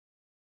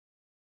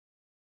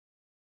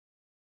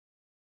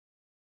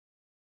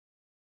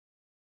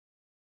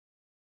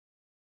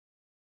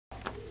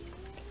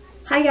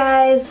Hi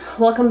guys,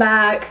 welcome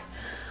back.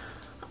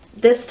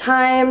 This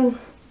time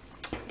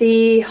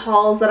the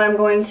hauls that I'm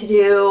going to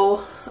do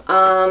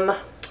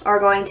are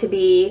going to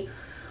be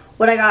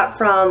what I got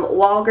from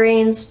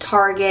Walgreens,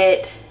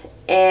 Target,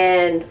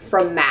 and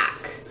from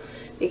Mac,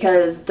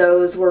 because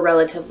those were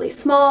relatively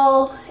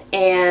small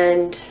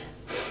and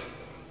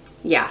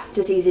yeah,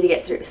 just easy to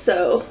get through.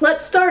 So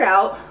let's start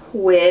out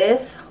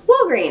with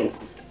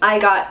Walgreens. I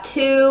got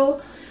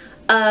two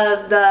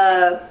of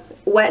the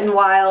Wet n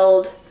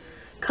Wild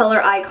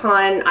Color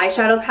Icon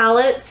eyeshadow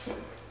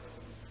palettes.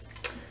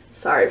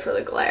 Sorry for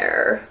the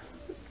glare.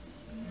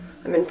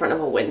 I'm in front of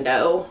a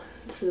window.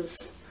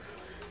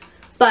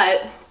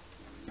 But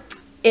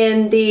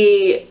in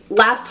the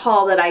last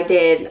haul that I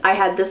did, I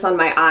had this on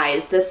my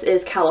eyes. This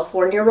is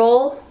California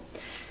Roll.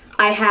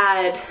 I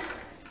had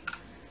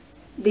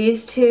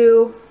these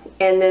two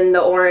and then the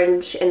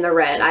orange and the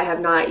red. I have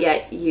not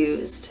yet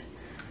used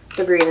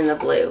the green and the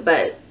blue,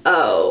 but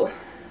oh,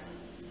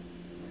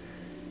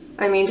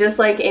 I mean, just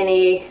like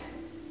any,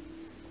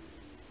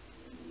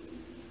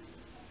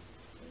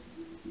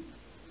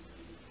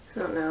 I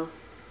don't know.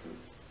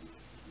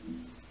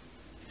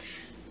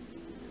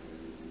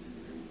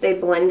 They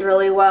blend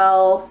really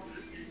well.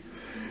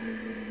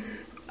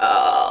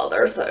 Oh,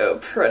 they're so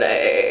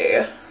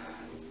pretty.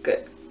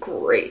 Good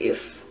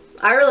grief.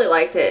 I really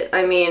liked it.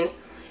 I mean,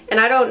 and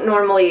I don't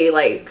normally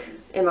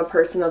am a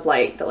person of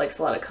that likes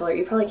a lot of color.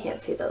 You probably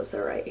can't see those,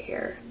 they're right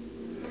here.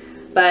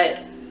 But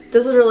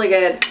this was really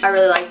good. I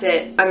really liked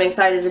it. I'm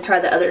excited to try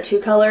the other two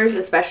colors,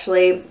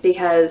 especially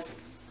because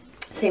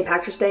St.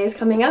 Patrick's Day is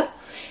coming up.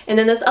 And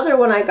then this other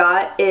one I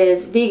got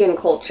is Vegan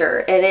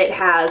Culture, and it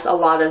has a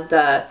lot of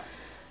the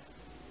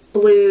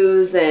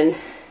blues, and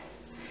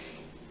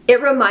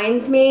it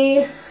reminds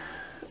me,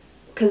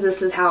 because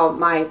this is how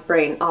my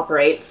brain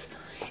operates,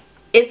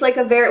 it's like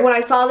when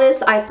I saw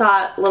this, I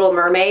thought Little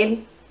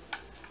Mermaid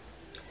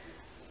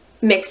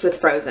mixed with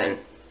Frozen,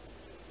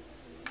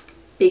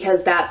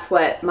 because that's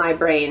what my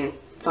brain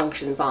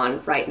functions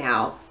on right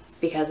now,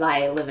 because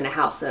I live in a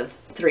house of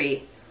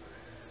 3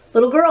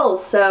 little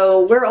girls,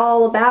 so we're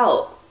all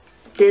about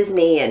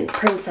Disney and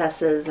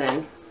princesses,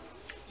 and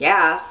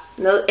yeah,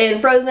 and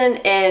Frozen,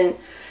 and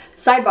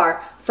sidebar,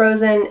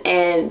 Frozen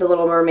and The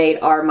Little Mermaid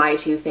are my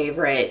 2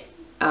 favorite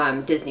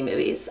Disney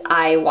movies.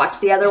 I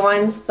watched the other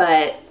ones,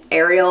 but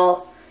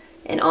Ariel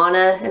and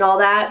Anna and all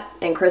that,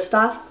 and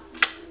Kristoff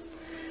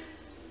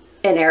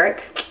and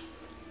Eric,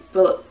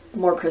 well,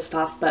 more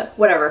Kristoff, but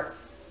whatever.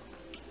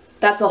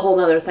 That's a whole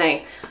nother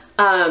thing.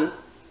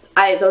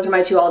 Those are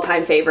my 2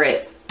 all-time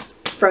favorite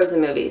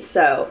Frozen movies.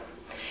 So,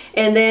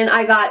 and then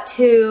I got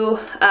 2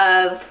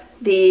 of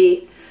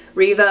the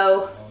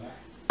Revo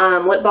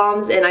lip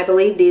balms, and I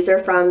believe these are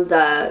from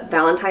the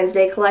Valentine's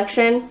Day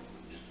collection.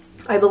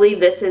 I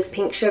believe this is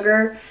Pink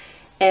Sugar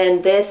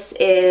and this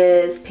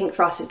is Pink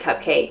Frosted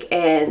Cupcake,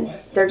 and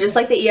they're just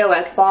like the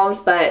EOS balms,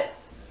 but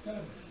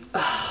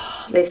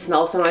they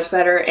smell so much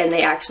better and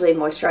they actually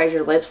moisturize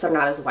your lips. They're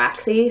not as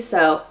waxy,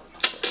 so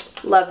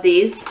love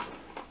these.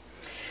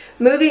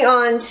 Moving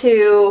on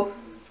to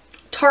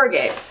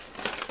Target,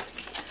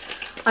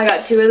 I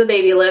got 2 of the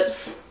baby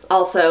lips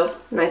also,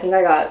 and I think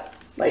I got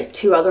like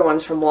 2 other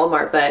ones from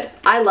Walmart, but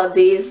I love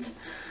these.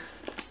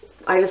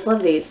 I just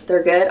love these.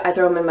 They're good. I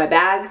throw them in my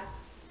bag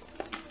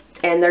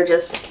and they're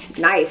just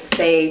nice.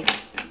 I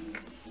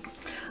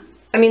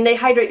mean, they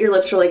hydrate your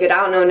lips really good.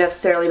 I don't know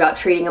necessarily about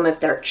treating them if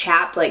they're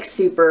chapped, like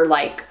super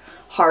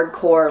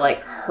hardcore,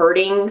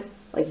 hurting,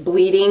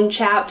 bleeding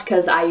chapped,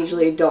 because I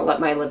usually don't let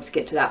my lips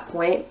get to that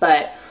point,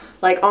 but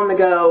on the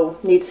go,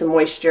 need some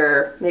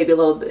moisture, maybe a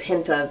little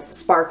hint of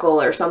sparkle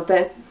or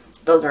something.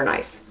 Those are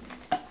nice.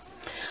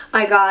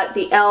 I got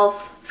the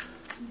e.l.f.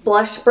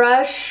 blush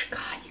brush.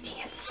 God, you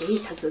can't see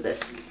because of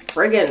this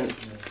friggin'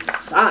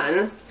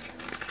 sun.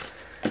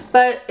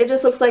 But it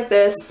just looks like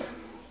this.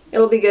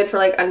 It'll be good for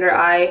under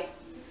eye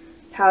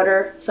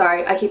powder.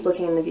 Sorry, I keep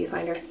looking in the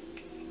viewfinder.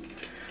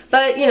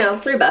 But, you know,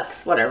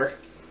 $3, whatever.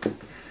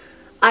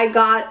 I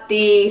got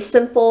the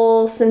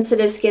Simple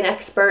Sensitive Skin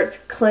Experts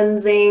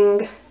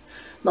Cleansing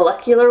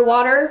Molecular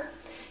Water.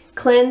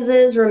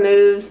 Cleanses,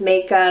 removes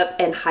makeup,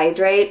 and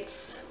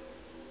hydrates.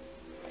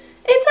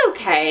 It's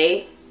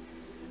okay.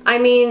 I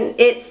mean,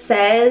 it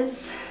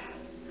says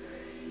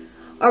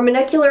our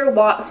molecular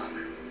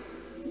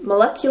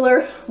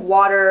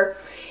water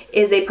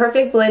is a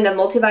perfect blend of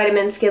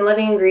multivitamins,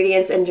 skin-loving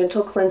ingredients, and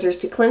gentle cleansers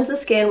to cleanse the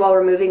skin while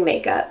removing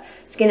makeup.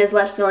 Skin is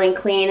left feeling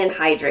clean and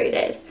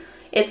hydrated.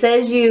 It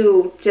says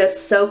you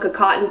just soak a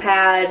cotton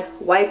pad,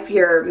 wipe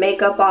your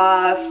makeup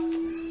off,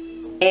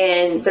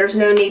 and there's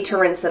no need to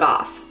rinse it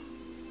off.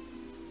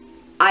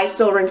 I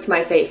still rinse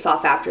my face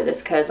off after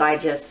this because I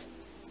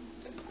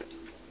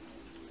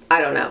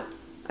don't know.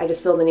 I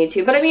just feel the need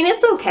to. But I mean,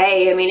 it's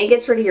okay. I mean, it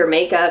gets rid of your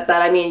makeup,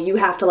 but I mean, you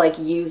have to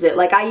use it.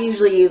 I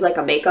usually use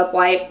a makeup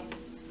wipe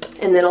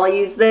and then I'll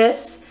use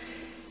this,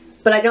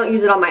 but I don't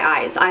use it on my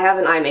eyes. I have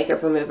an eye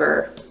makeup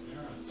remover.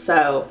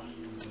 So,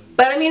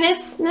 but I mean,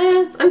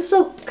 I'm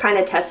still kind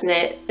of testing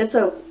it. It's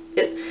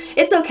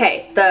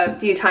okay the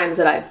few times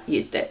that I've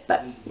used it,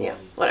 but yeah,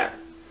 whatever.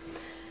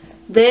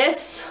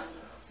 This,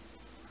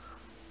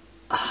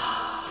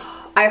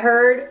 I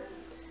heard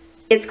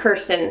It's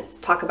Kirsten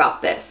talk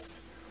about this.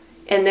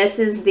 And this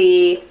is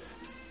the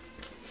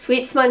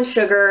Sweet Sponge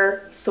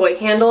Sugar Soy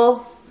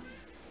Candle.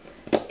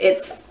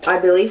 It's, I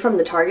believe, from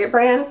the Target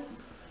brand.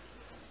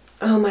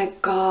 Oh my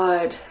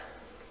god.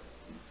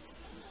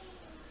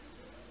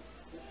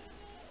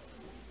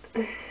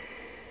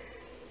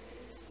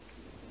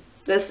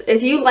 This,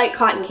 if you like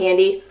cotton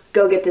candy,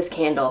 go get this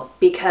candle,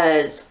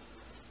 because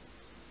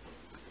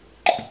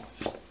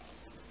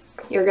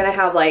you're gonna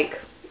have like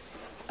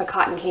a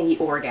cotton candy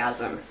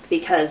orgasm,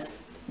 because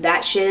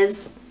that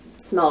shiz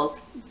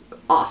smells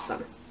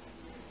awesome.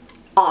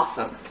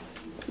 Awesome.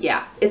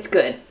 Yeah, it's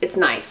good. It's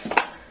nice.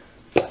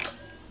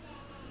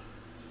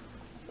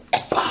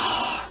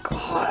 Oh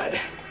god.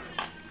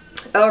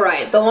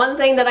 Alright, the one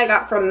thing that I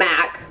got from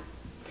MAC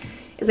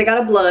is I got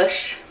a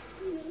blush.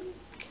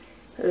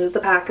 There's the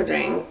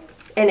packaging,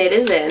 and it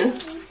is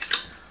in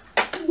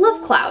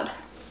Love Cloud.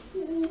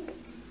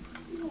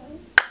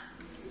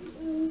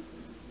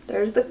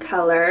 There's the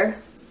color.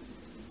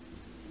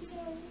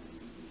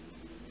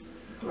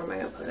 Where am I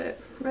gonna put it?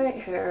 Right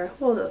here.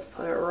 We'll just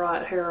put it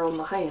right here on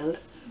the hand.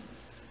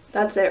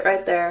 That's it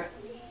right there.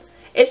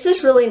 It's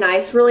just really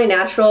nice, really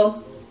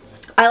natural.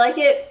 I like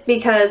it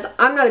because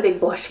I'm not a big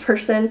blush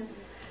person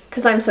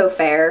because I'm so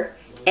fair,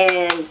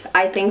 and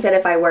I think that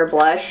if I wear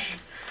blush,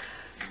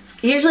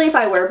 usually if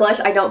I wear blush,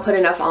 I don't put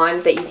enough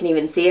on that you can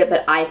even see it,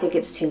 but I think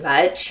it's too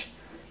much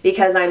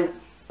because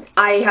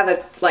I have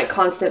a like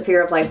constant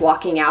fear of like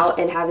walking out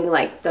and having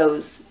like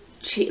those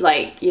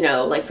like, you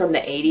know, like from the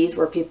 80s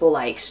where people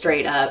like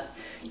straight up,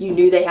 you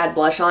knew they had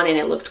blush on and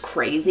it looked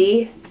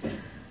crazy.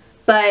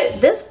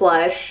 But this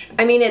blush,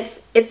 I mean,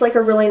 it's like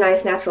a really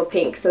nice natural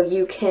pink, so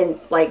you can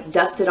like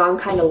dust it on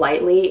kind of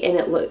lightly and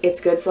it's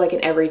good for like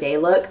an everyday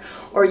look,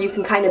 or you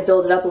can kind of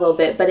build it up a little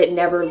bit, but it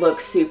never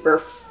looks super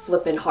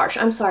flippin' harsh.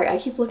 I'm sorry, I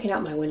keep looking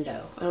out my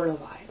window. I don't know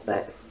why,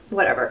 but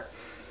whatever.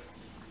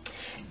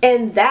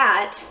 And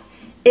that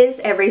is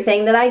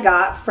everything that I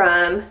got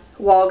from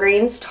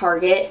Walgreens,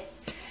 Target,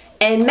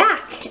 and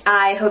MAC.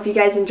 I hope you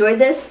guys enjoyed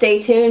this. Stay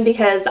tuned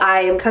because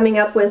I am coming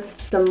up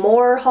with some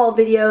more haul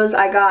videos.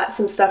 I got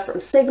some stuff from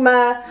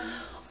Sigma,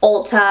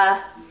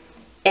 Ulta,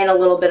 and a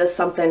little bit of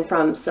something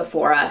from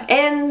Sephora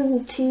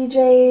and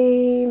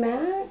TJ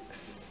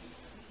Maxx.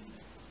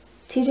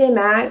 TJ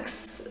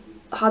Maxx,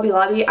 Hobby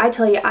Lobby. I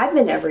tell you, I've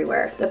been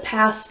everywhere the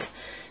past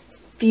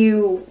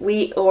few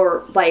weeks,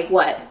 or like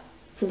what,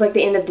 since like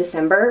the end of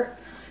December.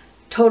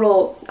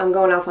 Total, I'm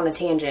going off on a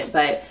tangent,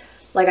 but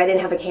like I didn't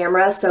have a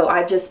camera, so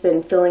I've just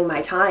been filling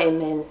my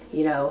time and,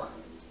 you know,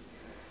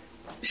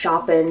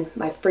 shopping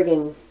my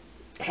friggin'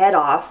 head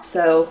off.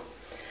 So,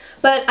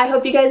 but I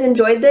hope you guys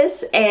enjoyed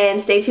this and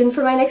stay tuned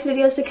for my next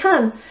videos to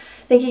come.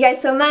 Thank you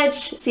guys so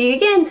much. See you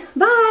again.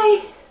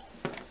 Bye.